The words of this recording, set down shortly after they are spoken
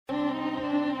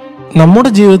നമ്മുടെ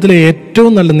ജീവിതത്തിലെ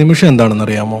ഏറ്റവും നല്ല നിമിഷം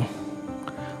എന്താണെന്നറിയാമോ?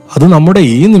 അത് നമ്മുടെ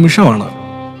ഈ നിമിഷമാണ്.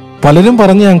 പലരും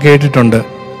പറഞ്ഞ് ഞാൻ കേട്ടിട്ടുണ്ട്,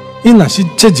 ഈ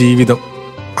നശിച്ച ജീവിതം.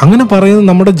 അങ്ങനെ പറയുന്നത്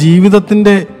നമ്മുടെ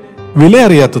ജീവിതത്തിന്റെ വില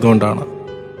അറിയാത്തത് കൊണ്ടാണ്.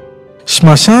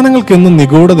 ശ്മശാനങ്ങൾക്കെന്നും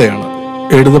നിഗൂഢതയാണ്.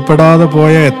 എഴുതപ്പെടാതെ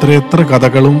പോയ എത്രയെത്ര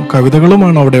കഥകളും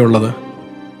കവിതകളുമാണ് അവിടെ ഉള്ളത്.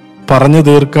 പറഞ്ഞു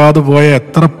തീർക്കാതെ പോയ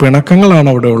എത്ര പിണക്കങ്ങളാണ്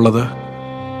അവിടെ ഉള്ളത്.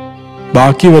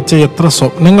 ബാക്കി വെച്ച എത്ര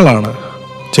സ്വപ്നങ്ങളാണ്.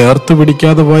 ചേർത്ത്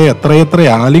പിടിക്കാതെ പോയ എത്രയെത്ര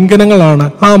ആലിംഗനങ്ങളാണ്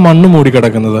ആ മണ്ണ്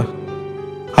മൂടിക്കിടക്കുന്നത്.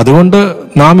 അതുകൊണ്ട്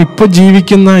നാം ഇപ്പൊ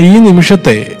ജീവിക്കുന്ന ഈ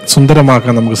നിമിഷത്തെ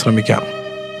സുന്ദരമാക്കാൻ നമുക്ക് ശ്രമിക്കാം.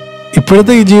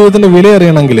 ഇപ്പോഴത്തെ ഈ ജീവിതത്തിന്റെ വില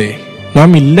അറിയണമെങ്കിലേ നാം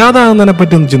ഇല്ലാതാകുന്നതിനെ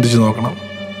പറ്റി ഒന്ന് ചിന്തിച്ചു നോക്കണം.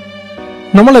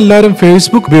 നമ്മളെല്ലാവരും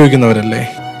ഫേസ്ബുക്ക് ഉപയോഗിക്കുന്നവരല്ലേ?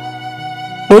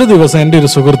 ഒരു ദിവസം എൻ്റെ ഒരു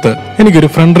സുഹൃത്ത് എനിക്കൊരു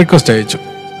ഫ്രണ്ട് റിക്വസ്റ്റ് അയച്ചു.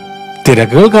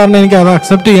 തിരക്കുകൾ കാരണം എനിക്ക് അത്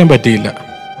അക്സെപ്റ്റ് ചെയ്യാൻ പറ്റിയില്ല.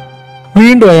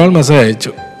 വീണ്ടും അയാൾ മെസ്സേജ്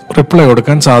അയച്ചു. റിപ്ലൈ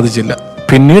കൊടുക്കാൻ സാധിച്ചില്ല.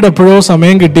 പിന്നീട് എപ്പോഴോ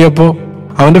സമയം കിട്ടിയപ്പോൾ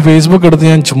അവന്റെ ഫേസ്ബുക്ക് എടുത്ത്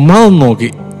ഞാൻ ചുമ്മാ ഒന്ന് നോക്കി.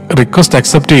 റിക്വസ്റ്റ്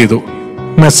അക്സെപ്റ്റ് ചെയ്തു.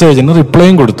 മെസ്സേജിന്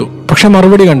റിപ്ലൈയും കൊടുത്തു. പക്ഷെ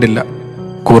മറുപടി കണ്ടില്ല.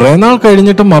 കുറെ നാൾ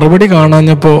കഴിഞ്ഞിട്ട് മറുപടി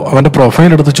കാണാഞ്ഞപ്പോ അവന്റെ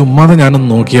പ്രൊഫൈൽ എടുത്ത് ചുമ്മാതെ ഞാനൊന്ന്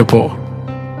നോക്കിയപ്പോ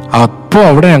അപ്പോ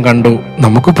അവിടെ ഞാൻ കണ്ടു,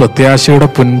 നമുക്ക് പ്രത്യാശയുടെ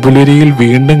പുൻപുലരിയിൽ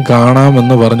വീണ്ടും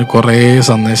കാണാമെന്ന് പറഞ്ഞു കുറേ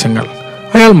സന്ദേശങ്ങൾ.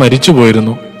 അയാൾ മരിച്ചു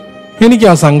പോയിരുന്നു. എനിക്ക്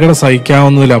ആ സങ്കടം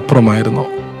സഹിക്കാവുന്നതിലപ്പുറമായിരുന്നു.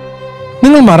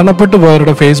 നിങ്ങൾ മരണപ്പെട്ടു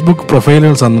പോയവരുടെ ഫേസ്ബുക്ക്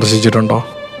പ്രൊഫൈലുകൾ സന്ദർശിച്ചിട്ടുണ്ടോ?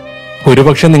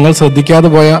 ഒരുപക്ഷെ നിങ്ങൾ ശ്രദ്ധിക്കാതെ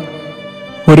പോയ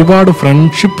ഒരുപാട്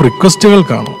ഫ്രണ്ട്ഷിപ്പ് റിക്വസ്റ്റുകൾ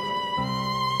കാണും.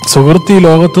 സുഹൃത്ത് ഈ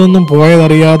ലോകത്തു നിന്നും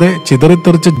പോയതറിയാതെ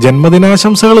ചിതറിത്തെറിച്ച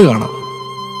ജന്മദിനാശംസകൾ കാണാം.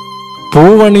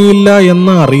 പൂവണിയില്ല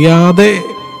എന്ന് അറിയാതെ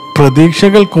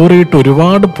പ്രതീക്ഷകൾ കോറിയിട്ട്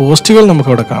ഒരുപാട് പോസ്റ്റുകൾ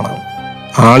നമുക്കവിടെ കാണാം.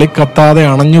 ആളിക്കത്താതെ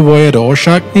അണഞ്ഞുപോയ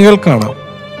രോഷാഗ്നികൾ കാണാം.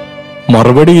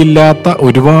 മറുപടിയില്ലാത്ത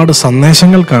ഒരുപാട്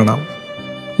സന്ദേശങ്ങൾ കാണാം.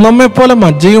 നമ്മെപ്പോലെ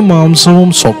മജ്ജയും മാംസവും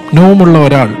സ്വപ്നവുമുള്ള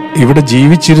ഒരാൾ ഇവിടെ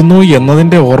ജീവിച്ചിരുന്നു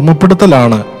എന്നതിന്റെ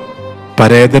ഓർമ്മപ്പെടുത്തലാണ്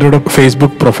പരേതരുടെ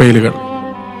ഫേസ്ബുക്ക് പ്രൊഫൈലുകൾ.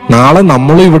 നാളെ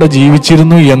നമ്മളും ഇവിടെ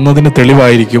ജീവിച്ചിരുന്നു എന്നതിന്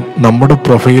തെളിവായിരിക്കും നമ്മുടെ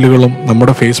പ്രൊഫൈലുകളും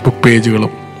നമ്മുടെ ഫേസ്ബുക്ക്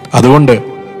പേജുകളും. അതുകൊണ്ട്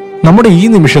നമ്മുടെ ഈ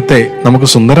നിമിഷത്തെ നമുക്ക്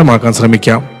സുന്ദരമാക്കാൻ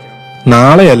ശ്രമിക്കാം.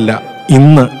 നാളെയല്ല,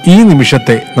 ഇന്ന് ഈ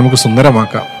നിമിഷത്തെ നമുക്ക്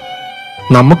സുന്ദരമാക്കാം.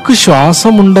 നമുക്ക്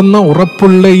ശ്വാസമുണ്ടെന്ന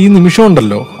ഉറപ്പുള്ള ഈ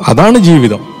നിമിഷമുണ്ടല്ലോ, അതാണ്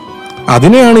ജീവിതം.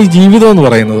 അതിനെയാണ് ഈ ജീവിതം എന്ന്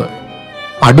പറയുന്നത്.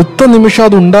 അടുത്ത നിമിഷം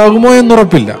അത് ഉണ്ടാകുമോ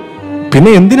എന്നുറപ്പില്ല.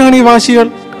 പിന്നെ എന്തിനാണ് ഈ വാശികൾ?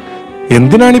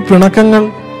 എന്തിനാണ് ഈ പിണക്കങ്ങൾ?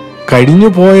 കഴിഞ്ഞു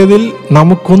പോയതിൽ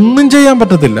നമുക്കൊന്നും ചെയ്യാൻ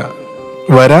പറ്റത്തില്ല.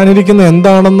 വരാനിരിക്കുന്ന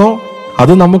എന്താണെന്നോ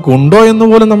അത് നമുക്കുണ്ടോ എന്ന്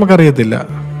പോലും നമുക്കറിയത്തില്ല.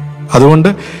 അതുകൊണ്ട്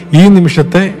ഈ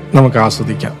നിമിഷത്തെ നമുക്ക്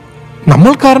ആസ്വദിക്കാം.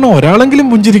 നമ്മൾ കാരണം ഒരാളെങ്കിലും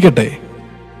പുഞ്ചിരിക്കട്ടെ.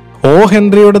 ഓ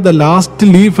ഹെൻറിയുടെ ദ ലാസ്റ്റ്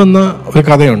ലീഫ് എന്ന ഒരു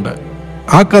കഥയുണ്ട്.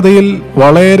 ആ കഥയിൽ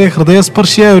വളരെ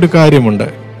ഹൃദയസ്പർശിയായ ഒരു കാര്യമുണ്ട്.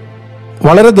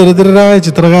 വളരെ ദരിദ്രരായ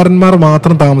ചിത്രകാരന്മാർ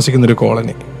മാത്രം താമസിക്കുന്ന ഒരു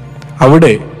കോളനി.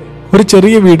 അവിടെ ഒരു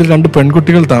ചെറിയ വീട്ടിൽ 2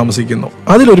 പെൺകുട്ടികൾ താമസിക്കുന്നു.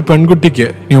 അതിലൊരു പെൺകുട്ടിക്ക്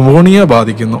ന്യൂമോണിയ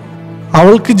ബാധിക്കുന്നു.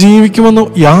 അവൾക്ക് ജീവിക്കുമെന്ന്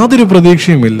യാതൊരു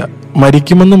പ്രതീക്ഷയുമില്ല.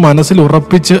 മരിക്കുമെന്ന് മനസ്സിൽ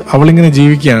ഉറപ്പിച്ച് അവളിങ്ങനെ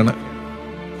ജീവിക്കുകയാണ്.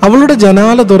 അവളുടെ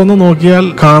ജനാല തുറന്നു നോക്കിയാൽ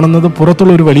കാണുന്നത്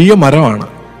പുറത്തുള്ള ഒരു വലിയ മരമാണ്.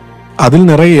 അതിൽ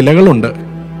നിറയെ ഇലകളുണ്ട്.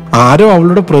 ആരോ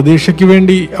അവളുടെ പ്രതീക്ഷയ്ക്ക്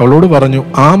വേണ്ടി അവളോട് പറഞ്ഞു,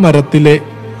 ആ മരത്തിലെ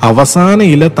അവസാന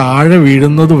ഇല താഴെ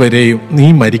വീഴുന്നത് വരെയും നീ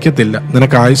മരിക്കത്തില്ല,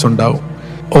 നിനക്ക് ആയുസ്സുണ്ടാവും.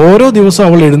 ഓരോ ദിവസം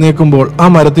അവൾ എഴുന്നേൽക്കുമ്പോൾ ആ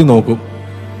മരത്തിൽ നോക്കും.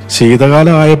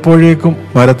 ശീതകാലം ആയപ്പോഴേക്കും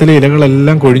മരത്തിലെ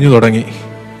ഇലകളെല്ലാം കൊഴിഞ്ഞു തുടങ്ങി.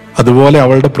 അതുപോലെ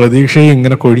അവളുടെ പ്രതീക്ഷയും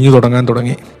ഇങ്ങനെ കൊഴിഞ്ഞു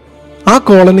തുടങ്ങി. ആ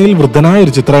കോളനിയിൽ വൃദ്ധനായ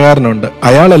ഒരു ചിത്രകാരനുണ്ട്.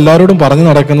 അയാൾ എല്ലാവരോടും പറഞ്ഞു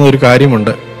നടക്കുന്ന ഒരു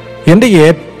കാര്യമുണ്ട്. എൻ്റെ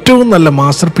ഏറ്റവും നല്ല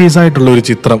മാസ്റ്റർ പീസായിട്ടുള്ള ഒരു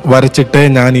ചിത്രം വരച്ചിട്ടേ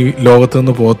ഞാൻ ഈ ലോകത്ത്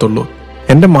നിന്ന് പോകത്തുള്ളൂ.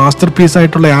 എൻ്റെ മാസ്റ്റർ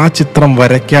പീസായിട്ടുള്ള ആ ചിത്രം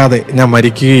വരയ്ക്കാതെ ഞാൻ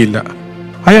മരിക്കുകയില്ല.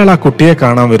 അയാൾ ആ കുട്ടിയെ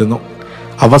കാണാൻ വരുന്നു.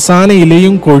 അവസാന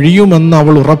ഇലയും കൊഴിയുമെന്ന്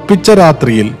അവൾ ഉറപ്പിച്ച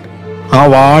രാത്രിയിൽ ആ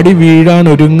വാടി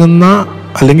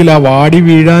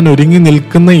വീഴാൻ ഒരുങ്ങി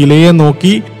നിൽക്കുന്ന ഇലയെ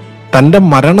നോക്കി തൻ്റെ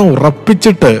മരണം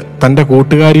ഉറപ്പിച്ചിട്ട് തൻ്റെ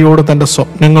കൂട്ടുകാരിയോട് തൻ്റെ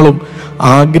സ്വപ്നങ്ങളും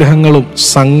ആഗ്രഹങ്ങളും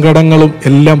സങ്കടങ്ങളും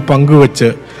എല്ലാം പങ്കുവെച്ച്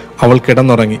അവൾ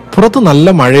കിടന്നുറങ്ങി. പുറത്ത്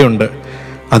നല്ല മഴയുണ്ട്.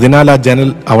 അതിനാൽ ആ ജനൽ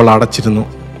അവൾ അടച്ചിരുന്നു.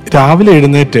 രാവിലെ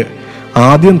എഴുന്നേറ്റ്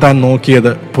ആദ്യം താൻ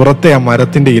നോക്കിയത് പുറത്തെ ആ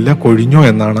മരത്തിന്റെ ഇല കൊഴിഞ്ഞോ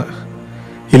എന്നാണ്.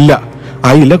 ഇല്ല, ആ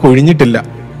ഇല കൊഴിഞ്ഞിട്ടില്ല.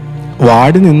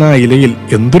 വാടി നിന്ന ആ ഇലയിൽ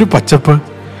എന്തൊരു പച്ചപ്പ്!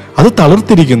 അത്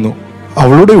തളിർത്തിരിക്കുന്നു.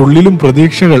 അവളുടെ ഉള്ളിലും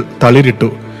പ്രതീക്ഷകൾ തളിരിട്ടു.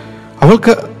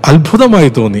 അവൾക്ക് അത്ഭുതമായി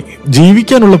തോന്നി.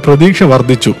 ജീവിക്കാനുള്ള പ്രതീക്ഷ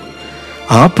വർദ്ധിച്ചു.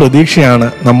 ആ പ്രതീക്ഷയാണ്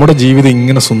നമ്മുടെ ജീവിതം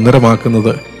ഇങ്ങനെ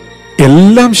സുന്ദരമാക്കുന്നത്.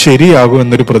 എല്ലാം ശരിയാകും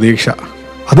എന്നൊരു പ്രതീക്ഷ.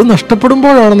 അത്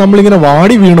നഷ്ടപ്പെടുമ്പോഴാണ് നമ്മളിങ്ങനെ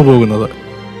വാടി വീണു പോകുന്നത്.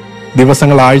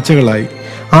 ദിവസങ്ങൾ ആഴ്ചകളായി,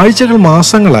 ആഴ്ചകൾ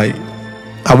മാസങ്ങളായി.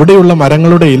 അവിടെയുള്ള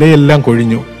മരങ്ങളുടെ ഇലയെല്ലാം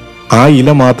കൊഴിഞ്ഞു. ആ ഇല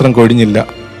മാത്രം കൊഴിഞ്ഞില്ല.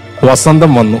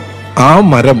 വസന്തം വന്നു. ആ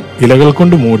മരം ഇലകൾ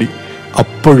കൊണ്ട് മൂടി.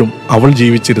 അപ്പോഴും അവൾ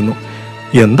ജീവിച്ചിരുന്നു.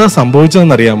 എന്താ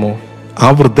സംഭവിച്ചതെന്നറിയാമോ? ആ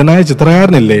വൃദ്ധനായ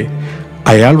ചിത്രകാരനില്ലേ,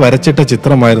 അയാൾ വരച്ചിട്ട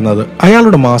ചിത്രമായിരുന്നത്.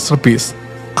 അയാളുടെ മാസ്റ്റർ പീസ്.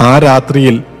 ആ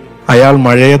രാത്രിയിൽ അയാൾ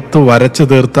മഴയത്ത് വരച്ചു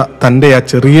തീർത്ത തൻ്റെ ആ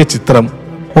ചെറിയ ചിത്രം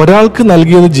ഒരാൾക്ക്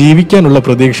നൽകിയത് ജീവിക്കാനുള്ള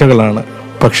പ്രതീക്ഷകളാണ്.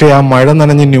 പക്ഷെ ആ മഴ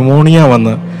നനഞ്ഞ് ന്യൂമോണിയ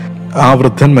വന്ന് ആ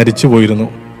വൃദ്ധൻ മരിച്ചു പോയിരുന്നു.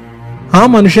 ആ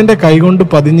മനുഷ്യന്റെ കൈകൊണ്ട്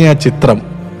പതിഞ്ഞ ആ ചിത്രം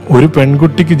ഒരു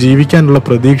പെൺകുട്ടിക്ക് ജീവിക്കാനുള്ള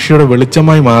പ്രതീക്ഷയുടെ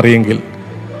വെളിച്ചമായി മാറിയെങ്കിൽ,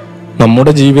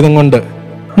 നമ്മുടെ ജീവിതം കൊണ്ട്,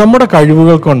 നമ്മുടെ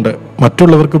കഴിവുകൾ കൊണ്ട്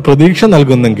മറ്റുള്ളവർക്ക് പ്രതീക്ഷ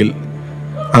നൽകുന്നെങ്കിൽ,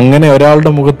 അങ്ങനെ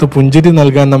ഒരാളുടെ മുഖത്ത് പുഞ്ചിരി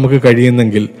നൽകാൻ നമുക്ക്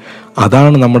കഴിയുന്നെങ്കിൽ,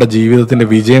 അതാണ് നമ്മുടെ ജീവിതത്തിന്റെ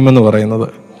വിജയമെന്ന് പറയുന്നത്.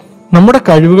 നമ്മുടെ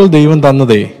കഴിവുകൾ ദൈവം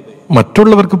തന്നതേ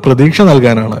മറ്റുള്ളവർക്ക് പ്രതീക്ഷ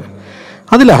നൽകാനാണ്.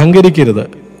 അതിൽ അഹങ്കരിക്കരുത്.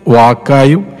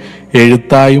 വാക്കായും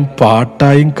എഴുത്തായും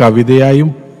പാട്ടായും കവിതയായും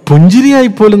പുഞ്ചിരിയായി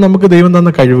പോലും നമുക്ക് ദൈവം തന്ന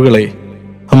കഴിവുകളെ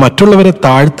മറ്റുള്ളവരെ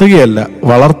താഴ്ത്തുകയല്ല,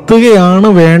 വളർത്തുകയാണ്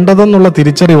വേണ്ടതെന്നുള്ള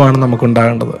തിരിച്ചറിവാണ്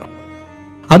നമുക്കുണ്ടാകേണ്ടത്.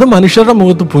 അത് മനുഷ്യരുടെ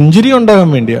മുഖത്ത് പുഞ്ചിരി ഉണ്ടാകാൻ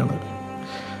വേണ്ടിയാണ്.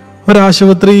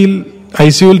 ഒരാശുപത്രിയിൽ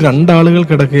ICUവിൽ 2 ആളുകൾ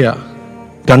കിടക്കുക.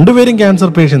 2 പേരും ക്യാൻസർ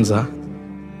പേഷ്യൻസാ.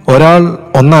 ഒരാൾ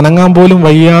ഒന്നനങ്ങാൻ പോലും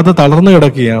വയ്യാതെ തളർന്നു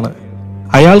കിടക്കുകയാണ്.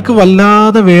 അയാൾക്ക്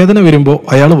വല്ലാതെ വേദന വരുമ്പോൾ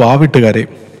അയാൾ വാവിട്ട്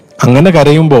കരയും. അങ്ങനെ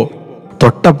കരയുമ്പോൾ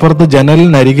തൊട്ടപ്പുറത്ത്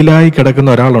ജനലിനരികിലായി കിടക്കുന്ന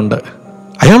ഒരാളുണ്ട്.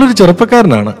 അയാളൊരു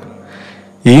ചെറുപ്പക്കാരനാണ്.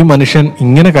 ഈ മനുഷ്യൻ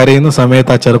ഇങ്ങനെ കരയുന്ന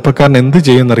സമയത്ത് ആ ചെറുപ്പക്കാരൻ എന്ത്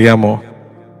ചെയ്യുന്നറിയാമോ?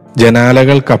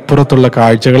 ജനാലകൾക്കപ്പുറത്തുള്ള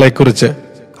കാഴ്ചകളെക്കുറിച്ച്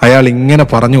അയാൾ ഇങ്ങനെ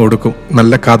പറഞ്ഞു കൊടുക്കും.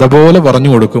 നല്ല കഥ പോലെ പറഞ്ഞു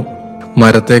കൊടുക്കും.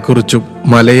 മരത്തെക്കുറിച്ചും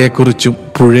മലയെക്കുറിച്ചും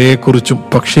പുഴയെക്കുറിച്ചും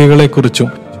പക്ഷികളെക്കുറിച്ചും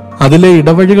അതിലെ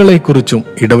ഇടവഴികളെക്കുറിച്ചും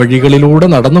ഇടവഴികളിലൂടെ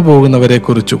നടന്നു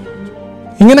പോകുന്നവരെക്കുറിച്ചും.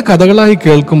 ഇങ്ങനെ കഥകളായി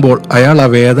കേൾക്കുമ്പോൾ അയാൾ ആ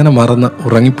വേദന മറന്ന്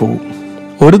ഉറങ്ങിപ്പോകും.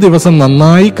 ഒരു ദിവസം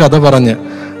നന്നായി കഥ പറഞ്ഞ്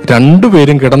 2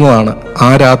 പേരും കിടന്നതാണ്. ആ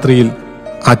രാത്രിയിൽ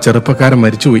ആ ചെറുപ്പക്കാരൻ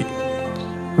മരിച്ചുപോയി.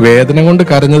 വേദന കൊണ്ട്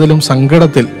കരഞ്ഞതിലും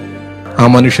സങ്കടത്തിൽ ആ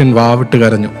മനുഷ്യൻ വാവിട്ട്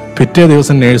കരഞ്ഞു. പിറ്റേ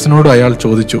ദിവസം നേഴ്സിനോട് അയാൾ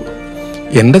ചോദിച്ചു,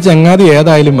 എന്റെ ചങ്ങാതി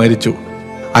ഏതായാലും മരിച്ചു,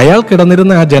 അയാൾ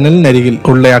കിടന്നിരുന്ന ആ ജനലിനരികിൽ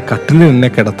ഉള്ള ആ കട്ടിലിൽ എന്നെ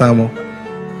കിടത്താമോ?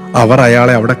 അവർ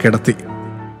അയാളെ അവിടെ കിടത്തി.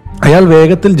 അയാൾ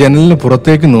വേഗത്തിൽ ജനലിന്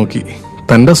പുറത്തേക്ക് നോക്കി,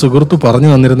 തന്റെ സുഹൃത്ത് പറഞ്ഞു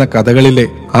വന്നിരുന്ന കഥകളിലെ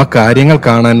ആ കാര്യങ്ങൾ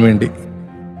കാണാൻ വേണ്ടി.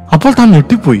 അപ്പോൾ താൻ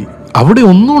ഞെട്ടിപ്പോയി. അവിടെ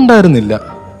ഒന്നും ഉണ്ടായിരുന്നില്ല.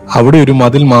 അവിടെ ഒരു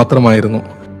മതിൽ മാത്രമായിരുന്നു.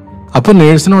 അപ്പൊ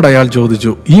നേഴ്സിനോട് അയാൾ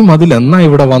ചോദിച്ചു, ഈ മതിൽ എന്നാ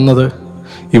ഇവിടെ വന്നത്?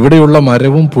 ഇവിടെയുള്ള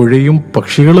മരവും പുഴയും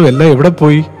പക്ഷികളും എല്ലാം എവിടെ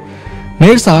പോയി?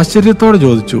 നേഴ്സ് ആശ്ചര്യത്തോടെ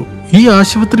ചോദിച്ചു, ഈ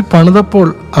ആശുപത്രി പണിതപ്പോൾ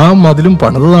ആ മതിലും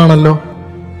പണിതതാണല്ലോ.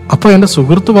 അപ്പൊ എന്റെ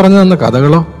സുഹൃത്ത് പറഞ്ഞു തന്ന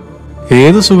കഥകളോ?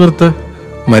 ഏത് സുഹൃത്ത്?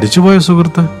 മരിച്ചുപോയ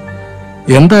സുഹൃത്ത്.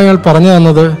 എന്താ അയാൾ പറഞ്ഞു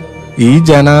തന്നത്? ഈ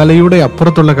ജനാലയുടെ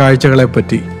അപ്പുറത്തുള്ള കാഴ്ചകളെ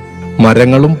പറ്റി.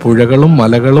 മരങ്ങളും പുഴകളും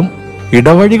മലകളും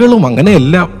ഇടവഴികളും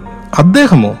അങ്ങനെയെല്ലാം.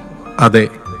 അദ്ദേഹമോ? അതെ.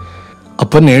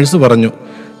 അപ്പൊ നേഴ്സ് പറഞ്ഞു,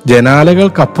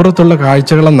 ജനാലകൾക്കപ്പുറത്തുള്ള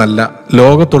കാഴ്ചകളെന്നല്ല,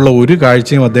 ലോകത്തുള്ള ഒരു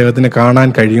കാഴ്ചയും അദ്ദേഹത്തിന് കാണാൻ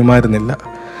കഴിയുമായിരുന്നില്ല.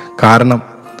 കാരണം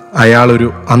അയാൾ ഒരു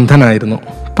അന്ധനായിരുന്നു.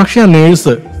 പക്ഷെ ആ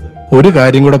നേഴ്സ് ഒരു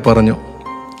കാര്യം കൂടെ പറഞ്ഞു,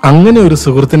 അങ്ങനെ ഒരു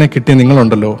സുഹൃത്തിനെ കിട്ടിയ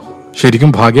നിങ്ങളുണ്ടല്ലോ,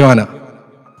 ശരിക്കും ഭാഗ്യവാനാ.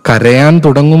 കരയാൻ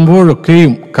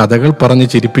തുടങ്ങുമ്പോഴൊക്കെയും കഥകൾ പറഞ്ഞ്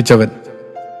ചിരിപ്പിച്ചവൻ,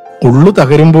 ഉള്ളു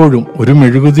തകരുമ്പോഴും ഒരു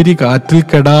മെഴുകുതിരി കാറ്റിൽ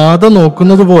കെടാതെ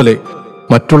നോക്കുന്നത് പോലെ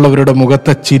മറ്റുള്ളവരുടെ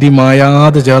മുഖത്തെ ചിരി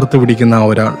മായാതെ ചേർത്ത് പിടിക്കുന്ന ആ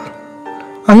ഒരാൾ.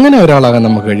 അങ്ങനെ ഒരാളാകാൻ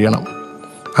നമുക്ക് കഴിയണം.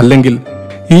 അല്ലെങ്കിൽ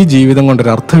ഈ ജീവിതം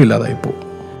കൊണ്ടൊരർത്ഥമില്ലാതായിപ്പോ.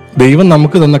 ദൈവം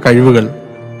നമുക്ക് തന്ന കഴിവുകൾ,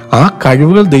 ആ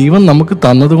കഴിവുകൾ ദൈവം നമുക്ക്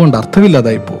തന്നതുകൊണ്ട്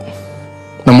അർത്ഥമില്ലാതായിപ്പോ.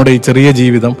 നമ്മുടെ ഈ ചെറിയ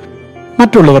ജീവിതം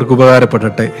മറ്റുള്ളവർക്ക്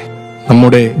ഉപകാരപ്പെടട്ടെ.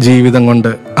 നമ്മുടെ ജീവിതം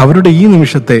കൊണ്ട് അവരുടെ ഈ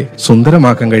നിമിഷത്തെ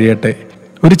സുന്ദരമാക്കാൻ കഴിയട്ടെ.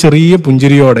 ഒരു ചെറിയ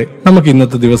പുഞ്ചിരിയോടെ നമുക്ക്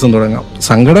ഇന്നത്തെ ദിവസം തുടങ്ങാം.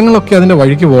 സങ്കടങ്ങളൊക്കെ അതിന്റെ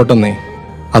വഴിക്ക് പോട്ടെന്നേ.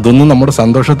 അതൊന്നും നമ്മുടെ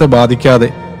സന്തോഷത്തെ ബാധിക്കാതെ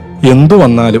എന്തു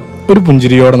വന്നാലും ഒരു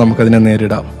പുഞ്ചിരിയോടെ നമുക്കതിനെ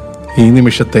നേരിടാം. ഈ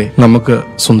നിമിഷത്തെ നമുക്ക്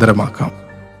സുന്ദരമാക്കാം.